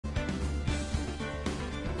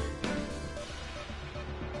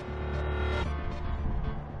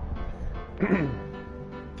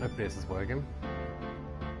Hopefully this is working.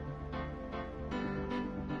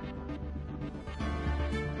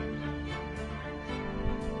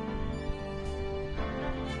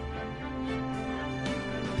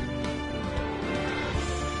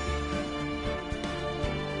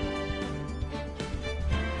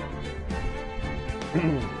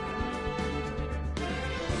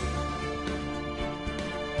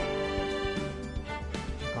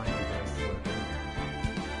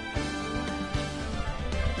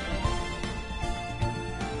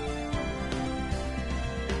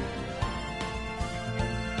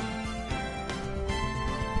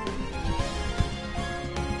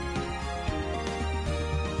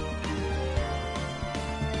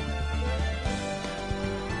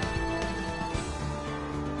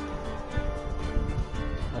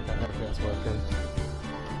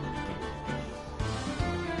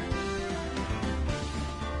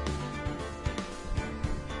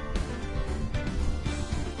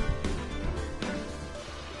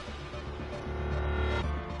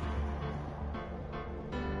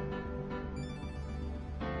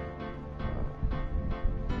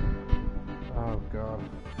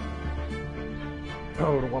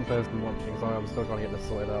 Oh, the one person watching, sorry, I'm still trying to get this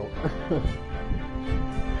sorted out.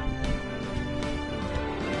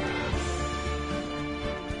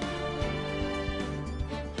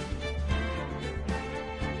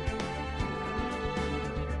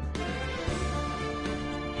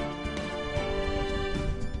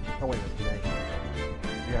 Oh wait, it's me.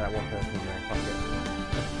 Yeah, that one person is there, fuck it.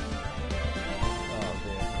 Oh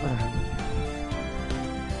dear.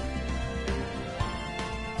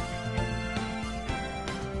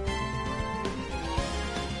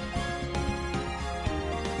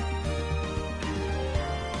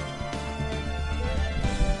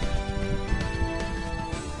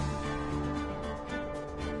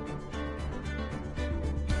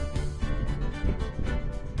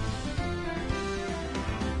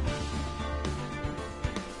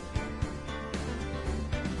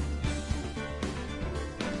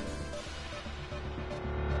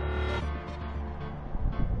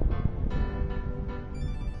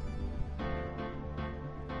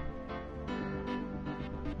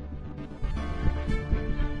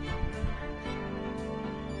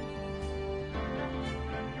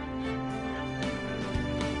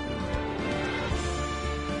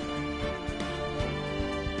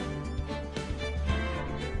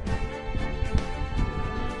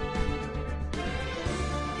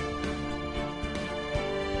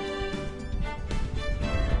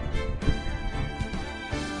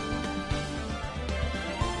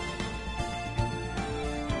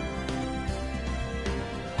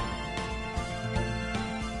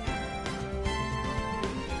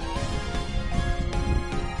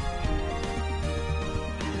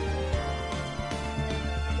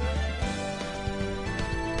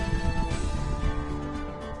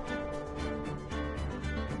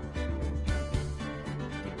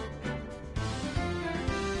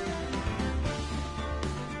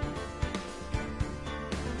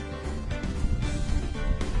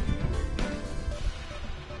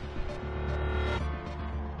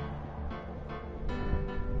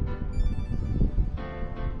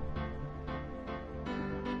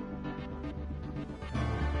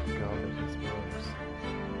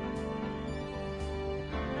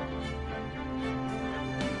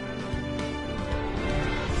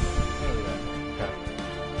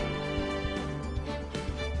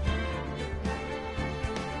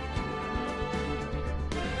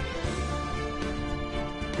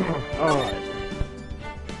 Alright.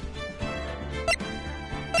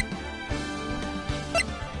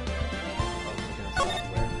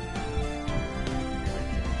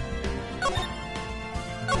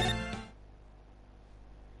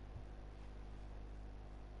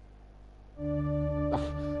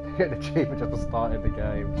 Get an achievement just for starting the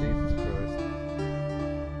game, Jesus Christ.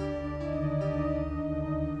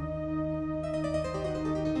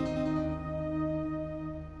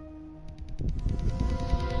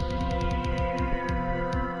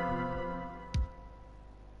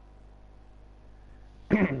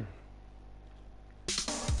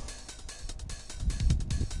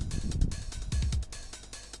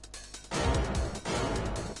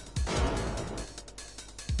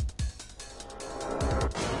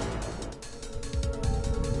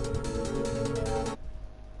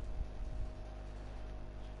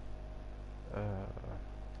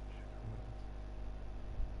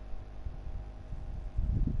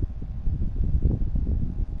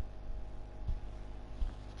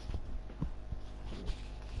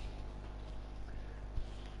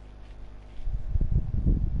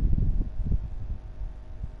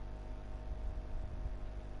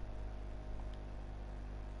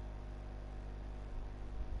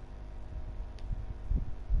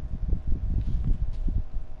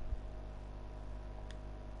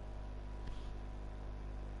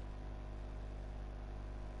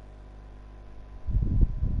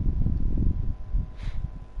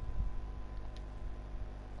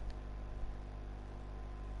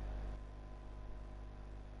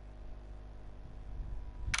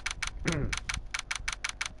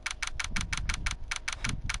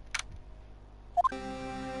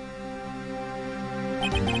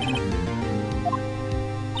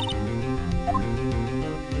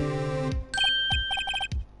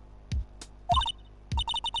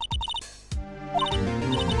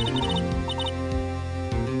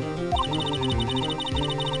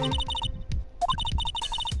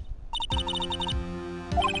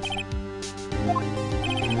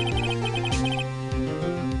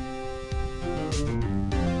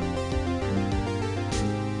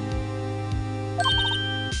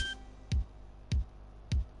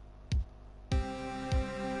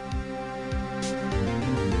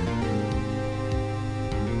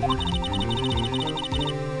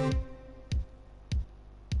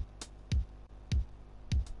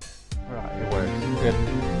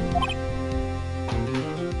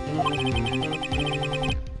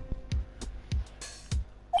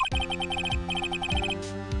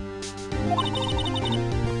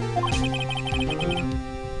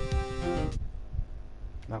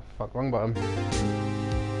 Wrong button.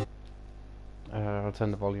 I'll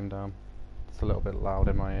turn the volume down. It's a little bit loud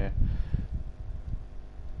in my ear.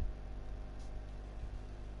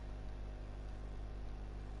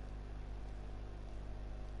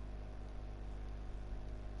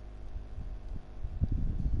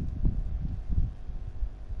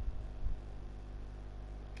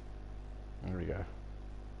 There we go.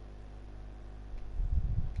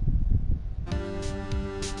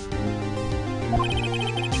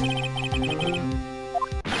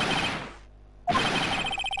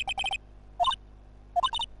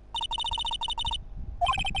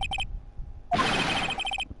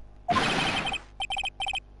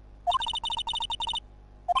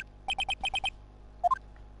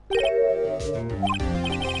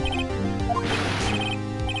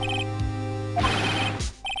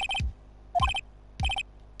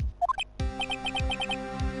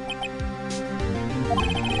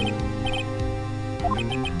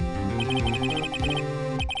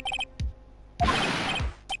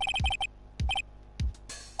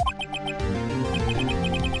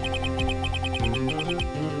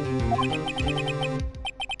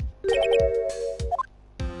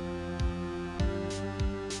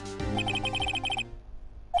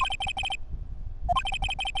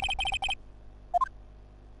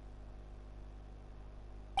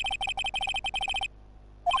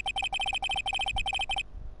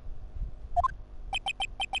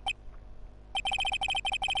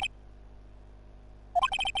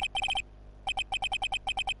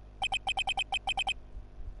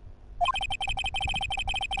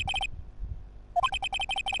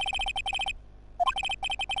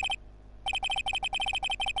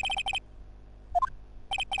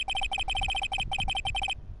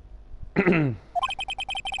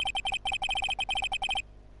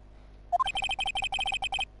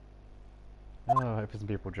 Oh, I hope some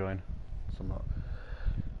people join. Some not.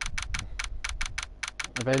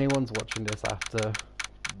 If anyone's watching this after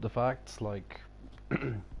the fact, like,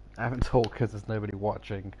 I haven't talked because there's nobody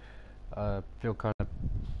watching. Feel kind of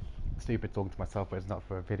stupid talking to myself, but it's not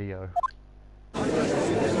for a video. No,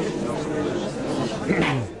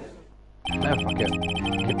 fuck it.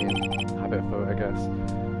 Give me a habit for it, I guess.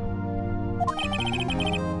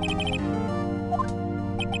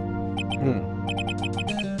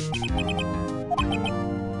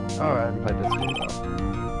 Alright, I haven't played this game though.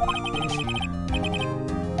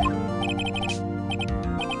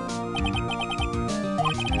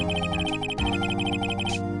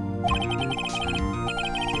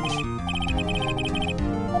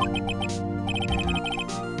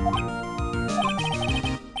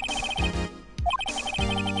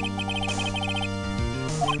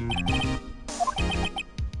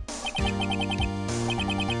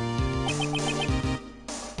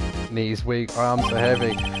 Knees weak, arms are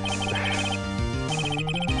heavy.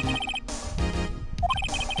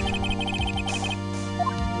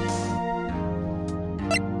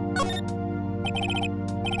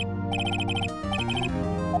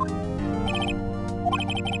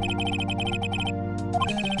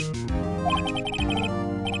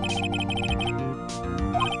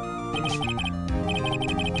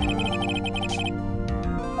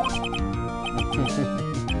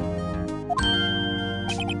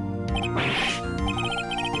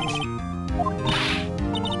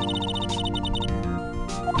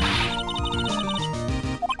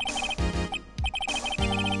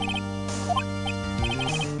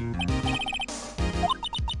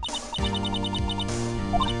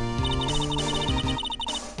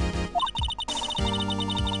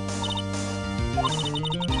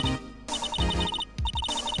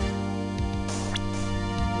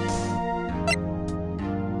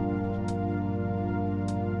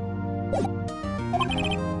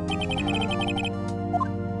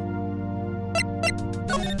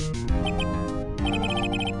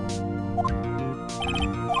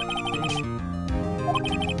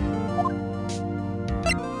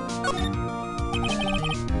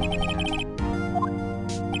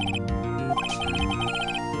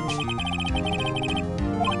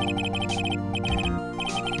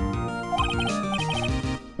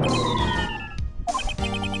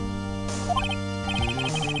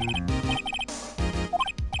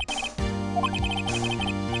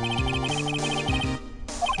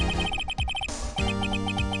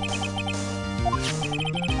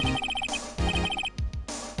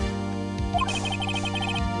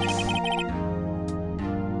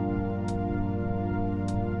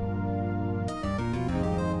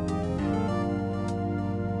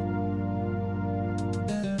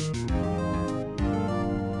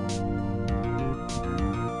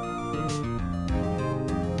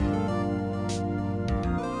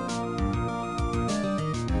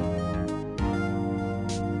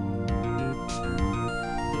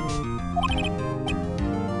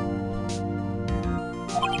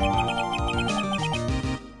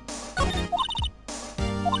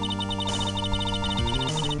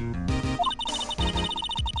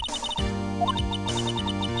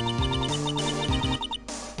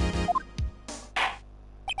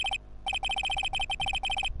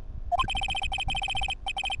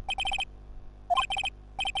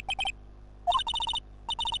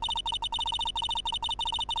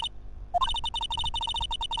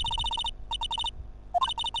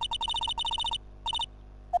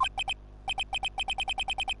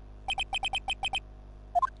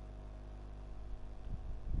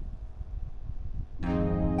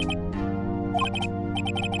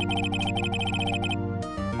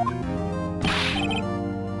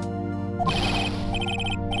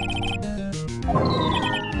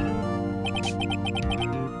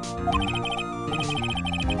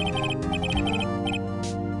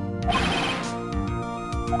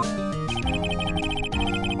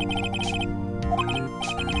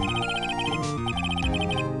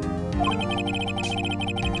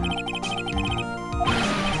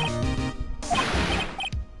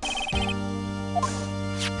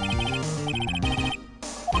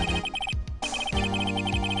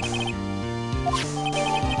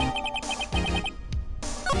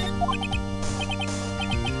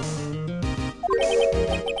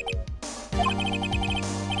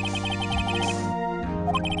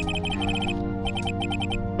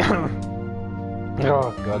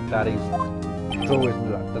 Oh god, daddies. It's always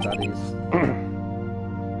the daddies.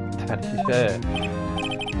 Daddy share.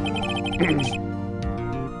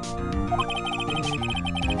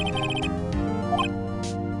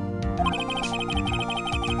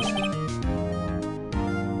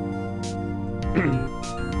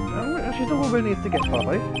 She's the woman who needs to get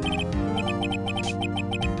by.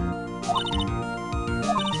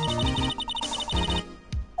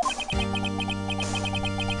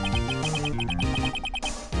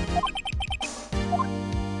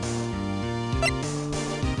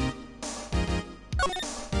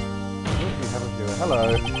 Hello.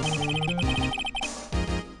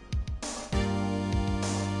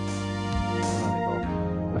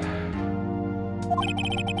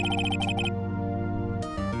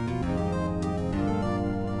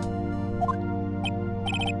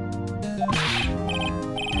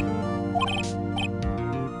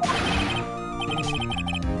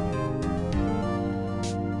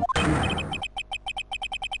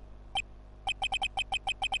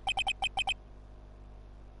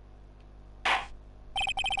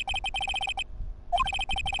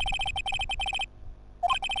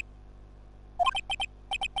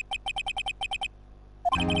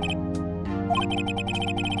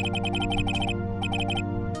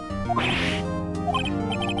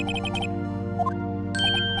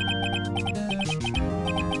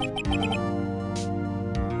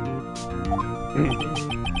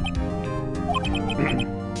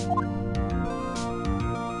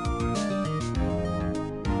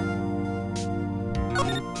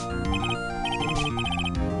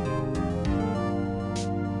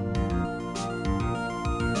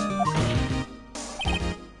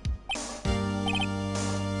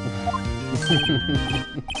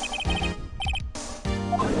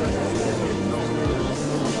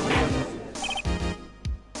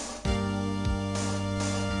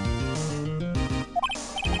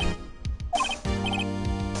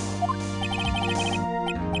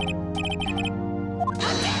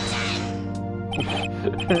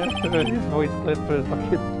 His voice clip for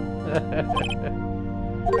fucking.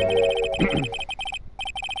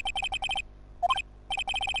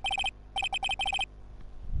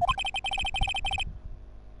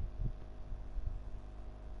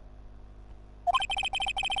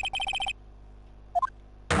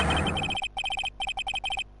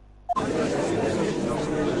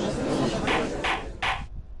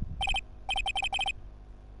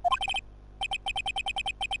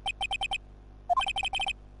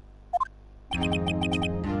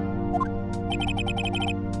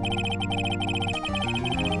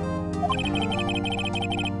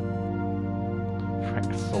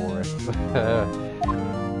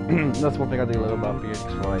 That's one thing I do love about Phoenix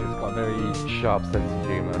Wright. It's got a very sharp sense of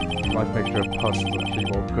humour. Nice mixture of puns and actually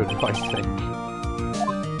more good writing.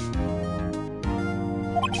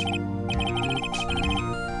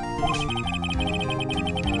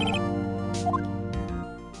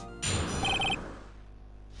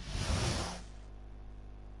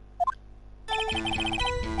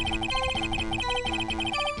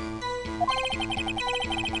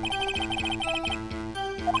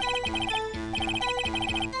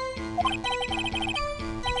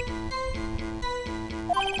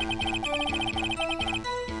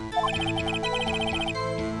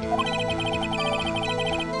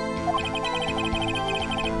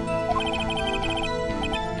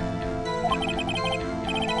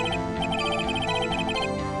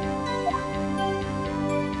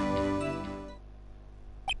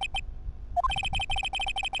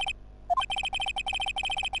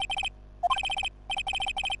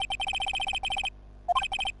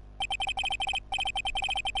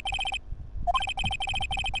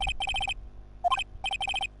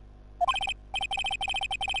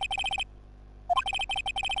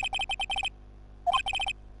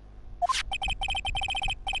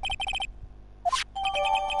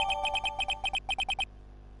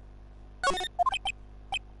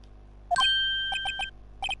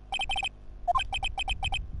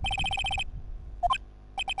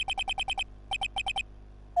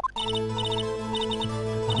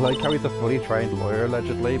 I like how he's a fully trained lawyer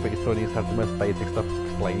allegedly, but he still needs to have the most basic stuff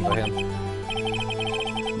explained to him.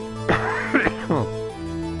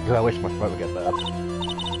 God, I wish my throat would get better.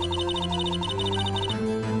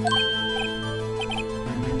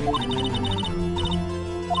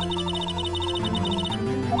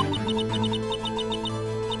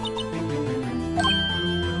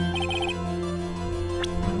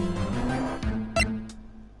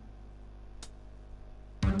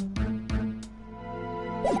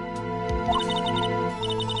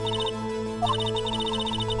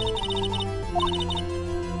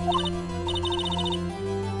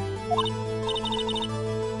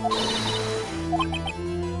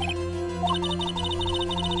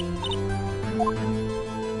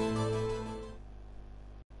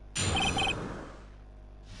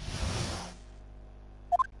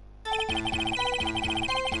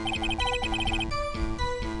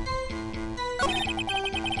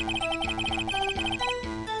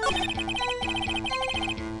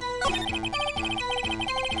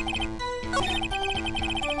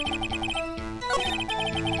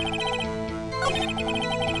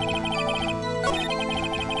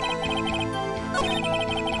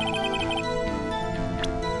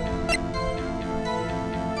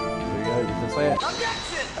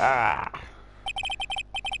 Ah!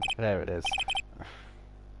 There it is.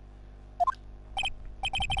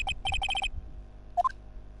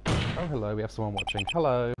 Oh, hello, we have someone watching.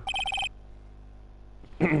 Hello!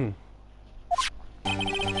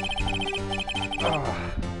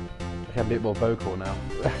 Ah, I'm a bit more vocal now.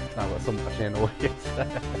 Now I've got someone watching an audience.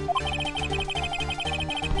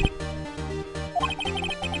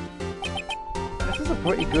 This is a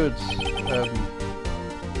pretty good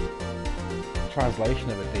translation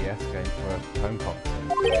of a DS game for a home console.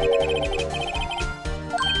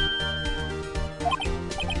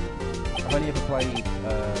 I've only ever played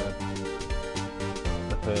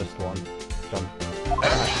the first one, which I'm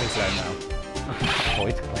actually playing now.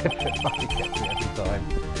 Voice clip, it probably gets me every time.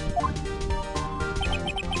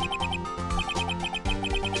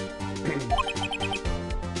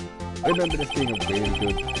 I remember this being a really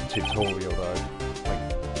good tutorial though,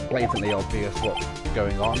 like blatantly obvious what's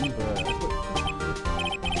going on, but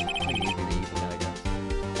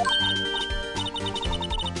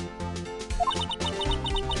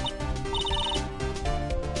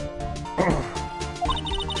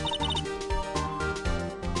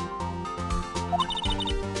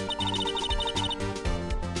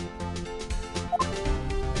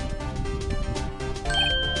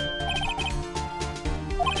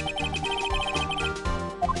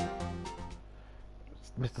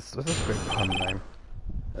This is a great pun name.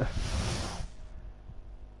 I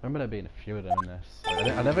remember there being a few of them in this.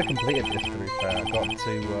 I never completed this, to be fair. I got to, I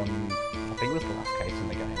think it was the last case in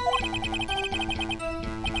the game.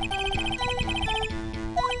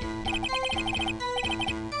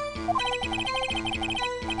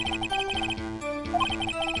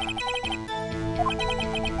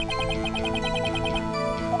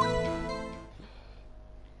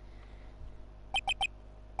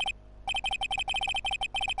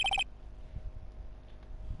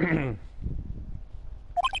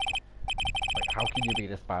 Like, how can you be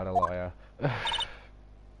this bad a liar? It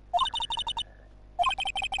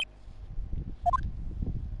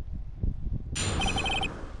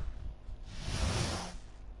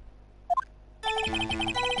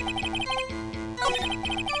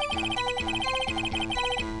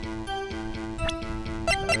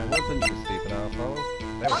wasn't, you stupid asshole.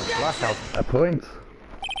 There was a blackout at a point.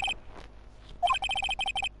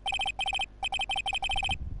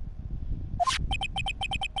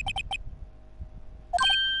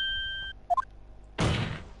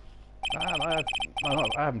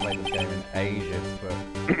 I haven't played this game in ages, but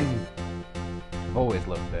I've always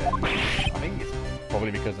loved it. I think it's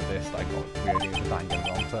probably because of this that I got really into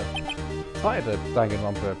Danganronpa. I started the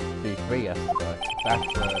Danganronpa V3 yesterday.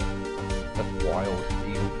 That's wild.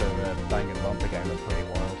 Even for a Danganronpa game, that's pretty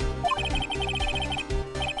wild.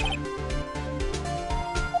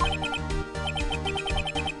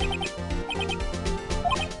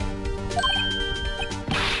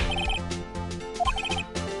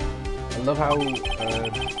 I love how they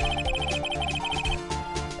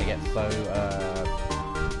get so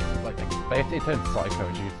like they turn psycho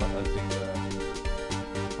and use like those to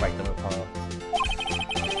break them apart.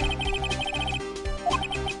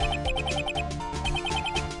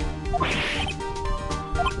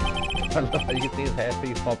 I love how you can see his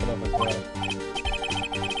hairpiece popping up as well.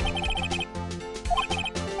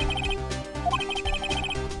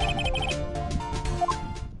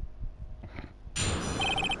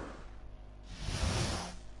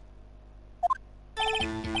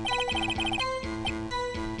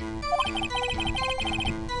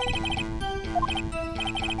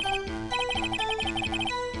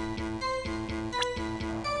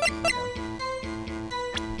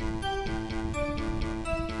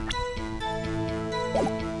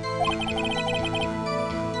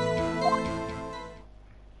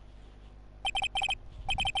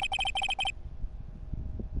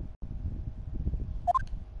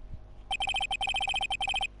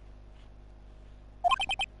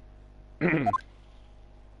 Oh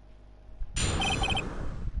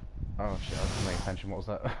shit, I wasn't paying attention, what was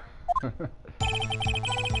that? I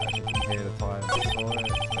didn't hear the time I saw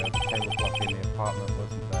it, the cable block in the apartment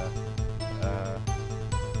wasn't there.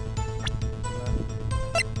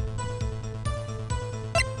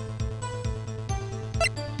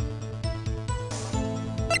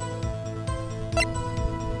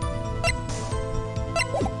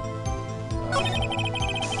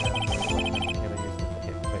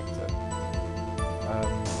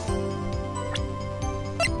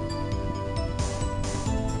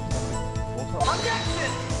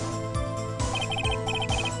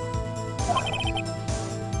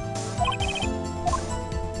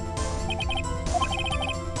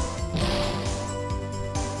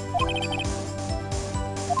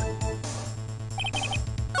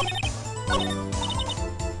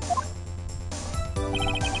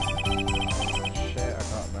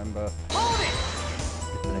 remember.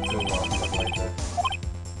 It's been a good while since I played this.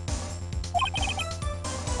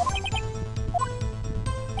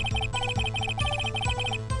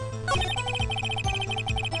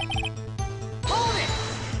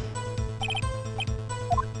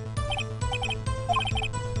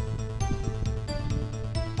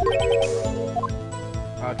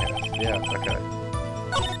 Okay, yeah, okay.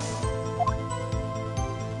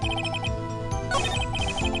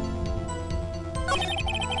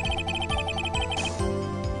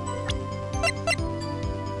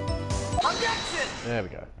 There we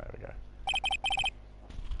go, there we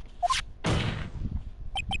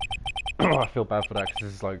go. I feel bad for that because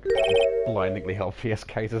this is like blindingly obvious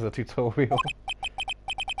case as a tutorial.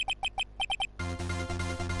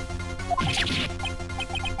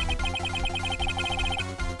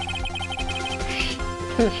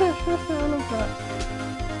 I love that.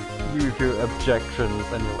 Use your objections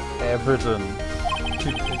and your evidence.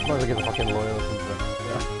 It's not like it's a fucking lawyer or something.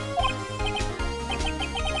 Yeah.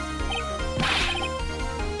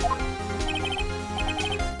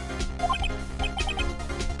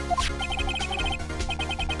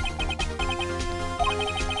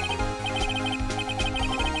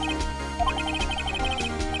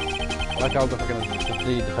 I like how the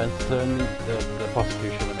defense attorney, the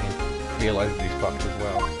prosecution, I mean, realizes he's fucked as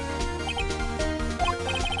well.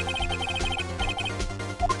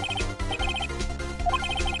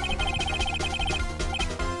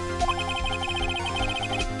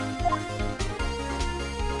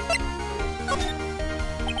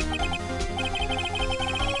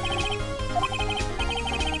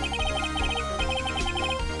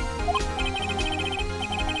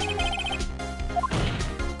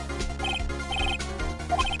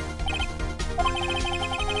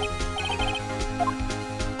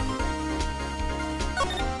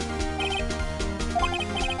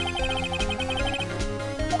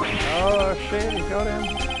 Oh shit, he got him.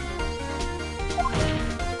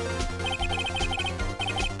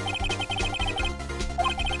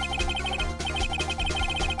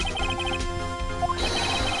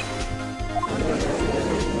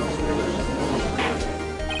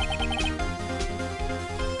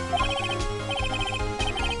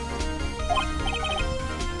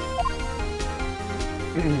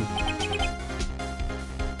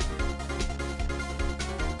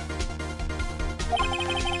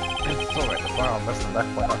 It's alright, I'm messing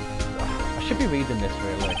left by I should be reading this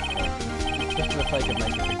really. Just for the sake of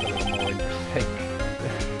making things a little more interesting.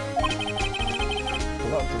 A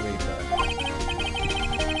lot to read there.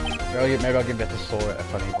 Maybe I'll give it to Sora a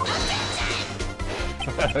funny voice.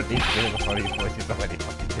 I don't need to do the funny voices already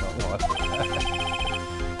fucking got one.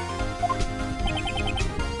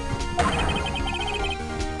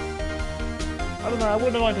 I don't know, I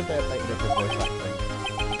wouldn't mind if they updated it for voice acting.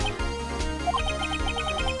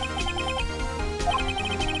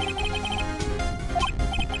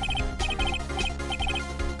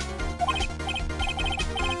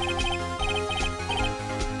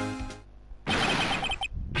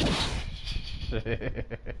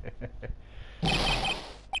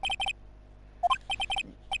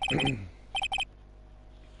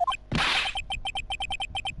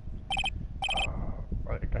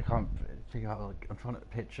 I can't figure out, like, I'm trying to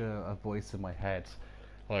picture a voice in my head,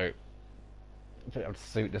 like, I would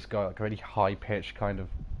suit this guy, like a really high pitched kind of.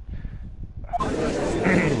 There's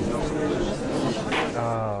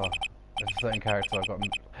a certain character I've got,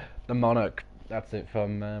 the Monarch, that's it,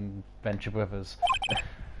 from Venture Brothers.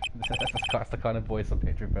 That's the kind of voice I'm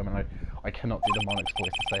picturing from, and I cannot do the Monarch's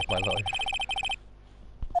voice to save my life.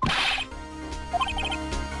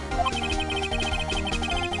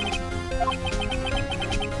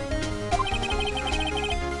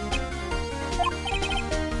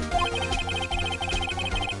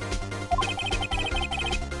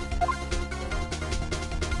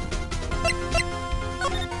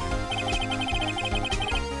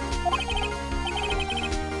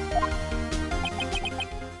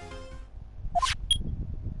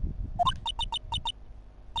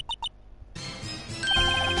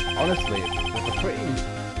 Honestly, it's a pretty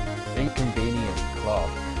inconvenient class.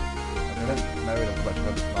 I don't know there's much of a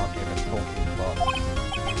market for talking class.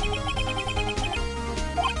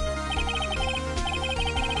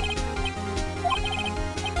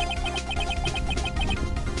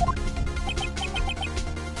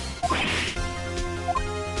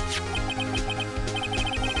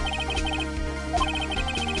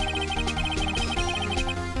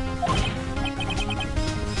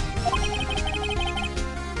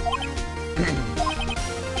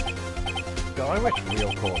 I wish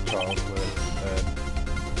real court trials were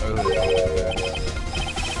over the top.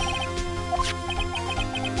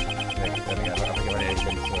 I think I've only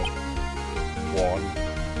been to one,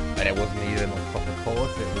 and it wasn't even on proper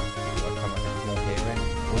chords, it was kind of like a small hearing.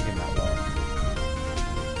 It wasn't that long.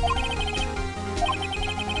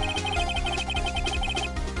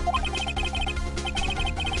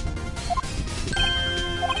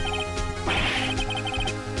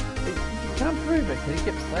 You can't prove it, because he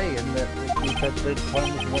kept saying that he said the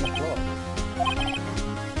time was 1 o'clock.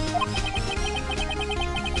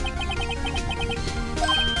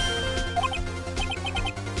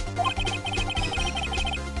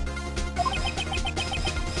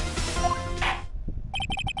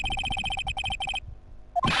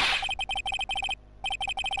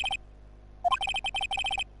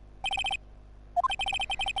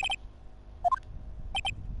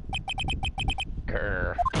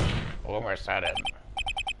 Grr. Almost had him.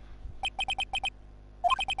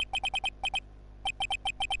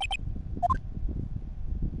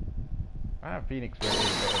 Phoenix Wright is a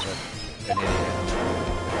bit of an idiot.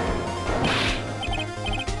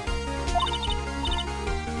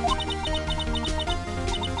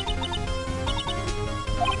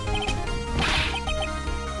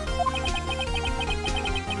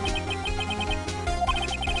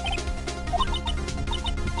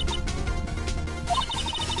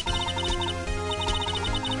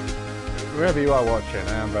 Wherever you are watching,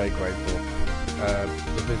 I am very grateful.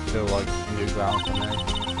 This is still like new ground for me,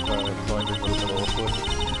 so it's always a little bit awkward.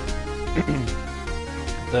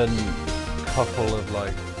 Done a couple of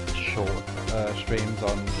like short streams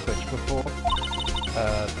on Twitch before.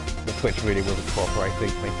 The Twitch really wasn't cooperating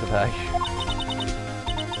with me today.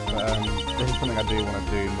 This is something I do want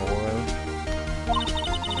to do more of.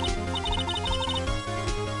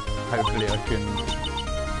 Hopefully I can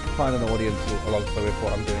find an audience alongside with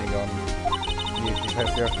what I'm doing on YouTube.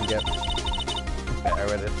 Hopefully I can get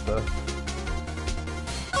better at this stuff.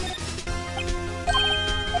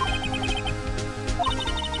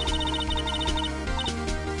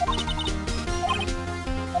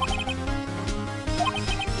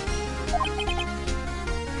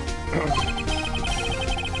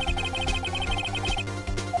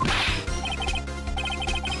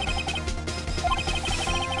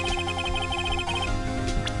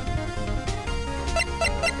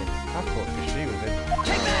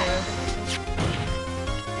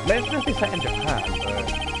 Let's just be set in Japan,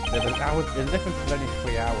 but the difference is only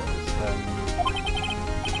 3 hours.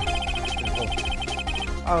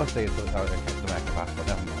 I was thinking it's okay, the American passport,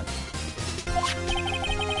 never mind.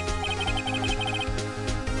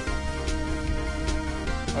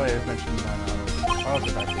 Oh yeah, it mentioned 9 hours. Oh,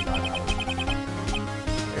 it's actually 9 hours.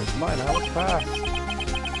 It's 9 hours fast!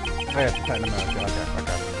 Oh yeah, it's set in America,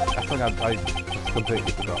 okay. That's something I just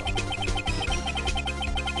completely forgot.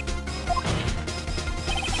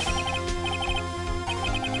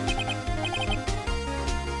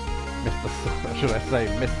 Should I say,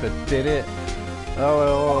 Mr. Did It?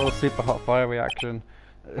 Oh, super hot fire reaction.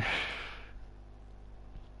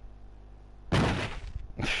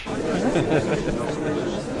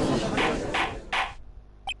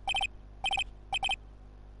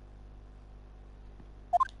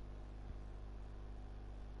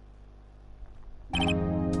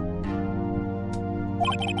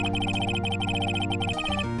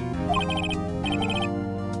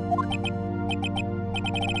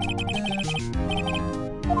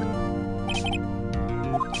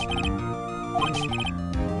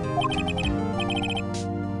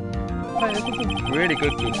 This is a really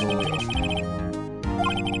good tutorial.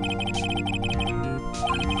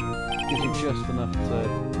 Gives you just enough to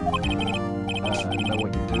know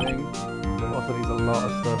what you're doing, but also leaves a lot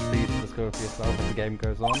of stuff for you to discover for yourself as the game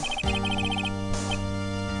goes on.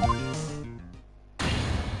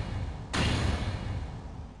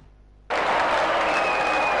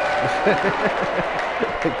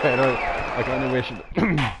 Okay, I can only wish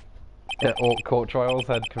court trials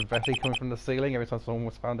had confetti coming from the ceiling every time someone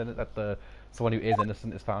was found innocent. That someone who is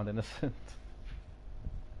innocent is found innocent.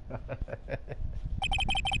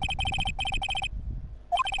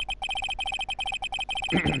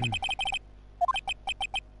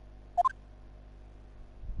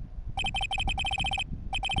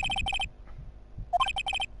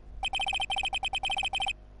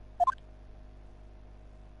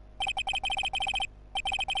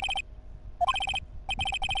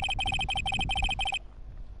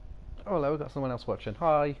 Oh, hello, we've got someone else watching.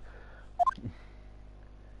 Hi.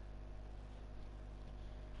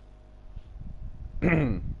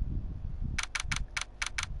 Still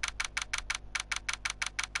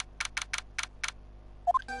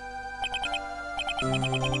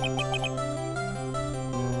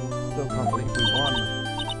can't believe we won.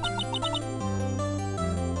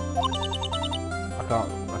 I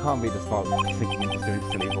can't be the start sinking into doing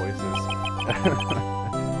silly voices.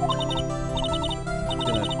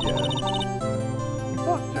 Yeah.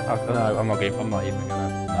 No, I'm not even gonna.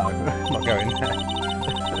 No, I'm not going there.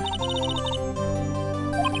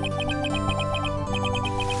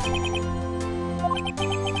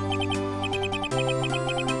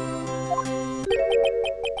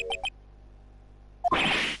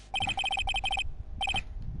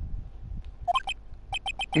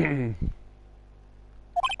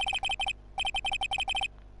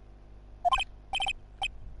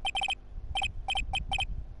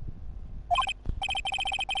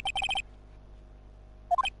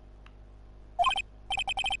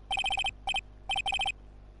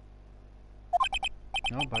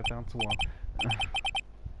 No, back down to 1.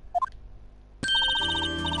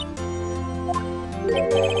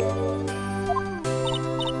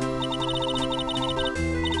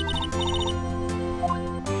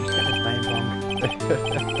 Just get his name wrong.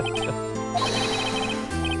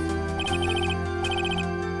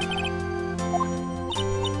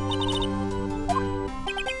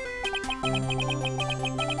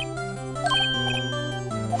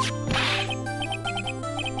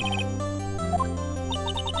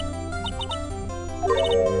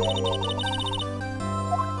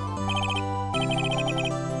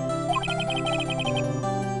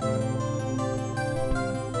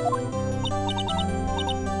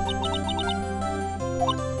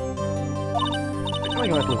 I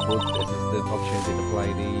think what I look forward to this is the opportunity to play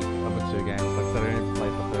the other 2 games. Like I said, I only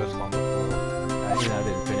played the first one before, I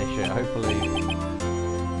didn't finish it. Hopefully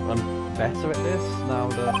I'm better at this now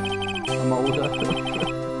that I'm older.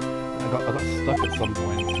 I got stuck at some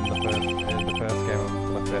point in the first game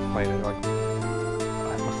when I first played it. Like, it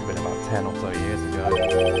must have been about 10 or so years ago.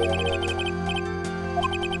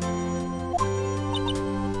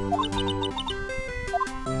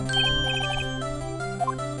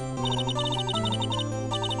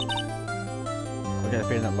 I get a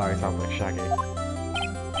feeling that Larry sounds like Shaggy.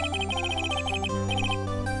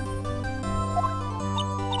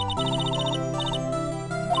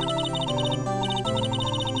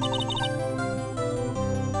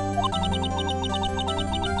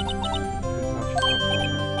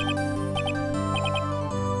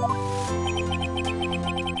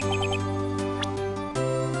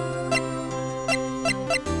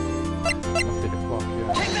 Must be the clock,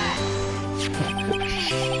 yeah.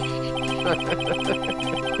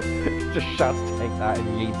 Just shouts to take that and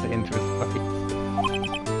yeets it into his face.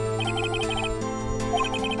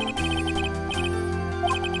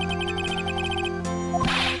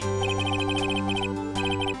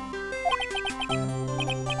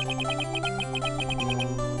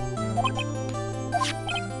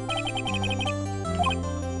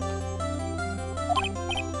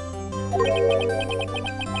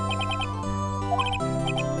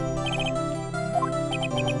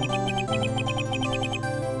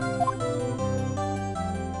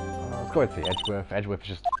 Let's go with the Edgeworth. Edgeworth is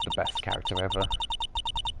just the best character ever.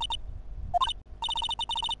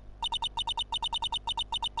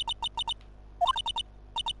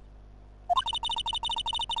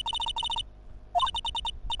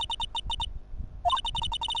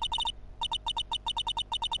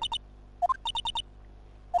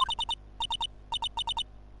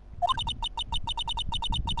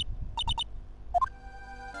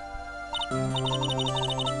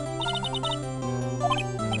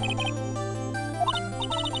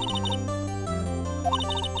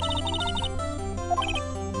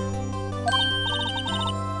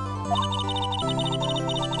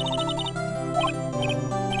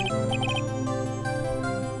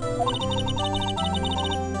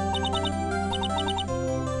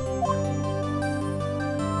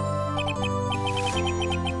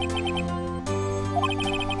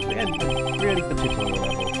 Really good tutorial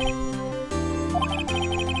level.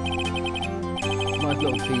 Nice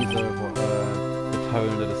little teaser of what, the tone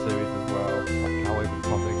of the series as well, like how over the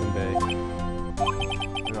top it can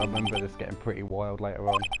be. I remember this getting pretty wild later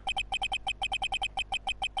on.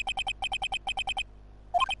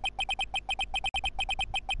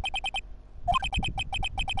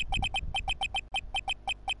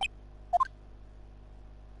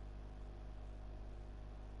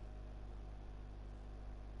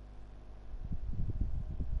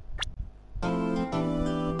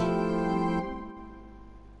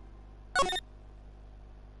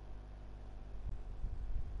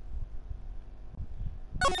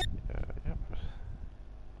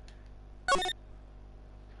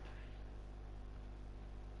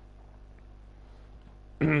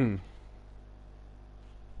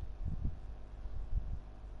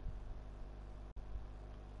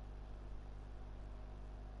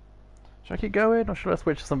 Should I keep going, or should I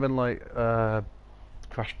switch to something like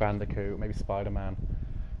Crash Bandicoot, maybe Spider-Man?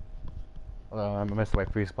 I'm most of the way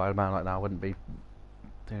through Spider-Man right now. I wouldn't be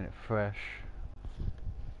doing it fresh.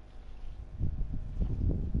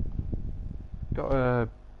 Got a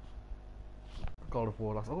God of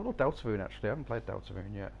War last. Oh, not Deltarune actually. I haven't played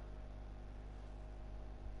Deltarune yet.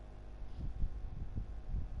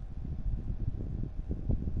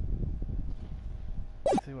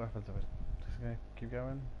 Let's see what happens if I just gonna keep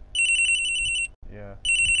going. Yeah.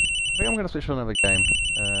 I think I'm gonna switch to another game.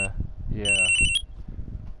 Yeah.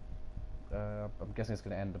 I'm guessing it's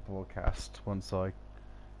gonna end the broadcast once I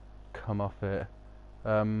come off it.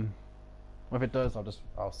 If it does,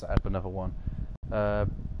 I'll set up another one.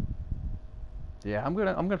 Yeah, I'm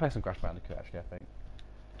gonna play some Crash Bandicoot actually. I think.